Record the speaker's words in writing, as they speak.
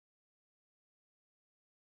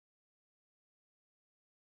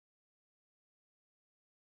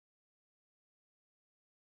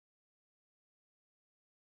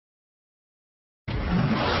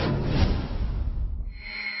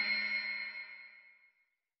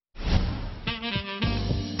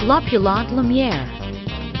Lumiere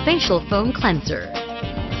Facial Foam Cleanser.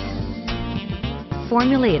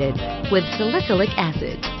 Formulated with salicylic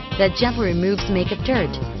acid that gently removes makeup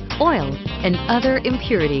dirt, oil, and other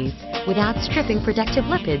impurities without stripping protective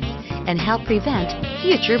lipids and help prevent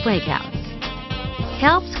future breakouts.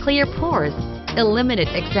 Helps clear pores, eliminate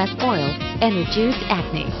excess oil, and reduce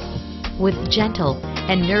acne. With gentle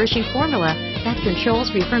and nourishing formula that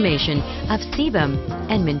controls reformation of sebum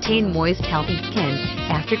and maintain moist, healthy skin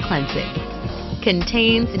after cleansing.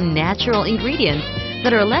 Contains natural ingredients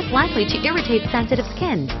that are less likely to irritate sensitive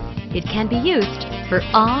skin. It can be used for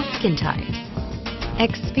all skin types.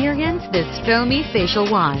 Experience this foamy facial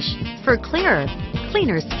wash for clearer,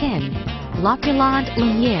 cleaner skin.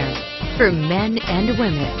 Lumiere for men and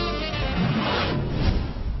women.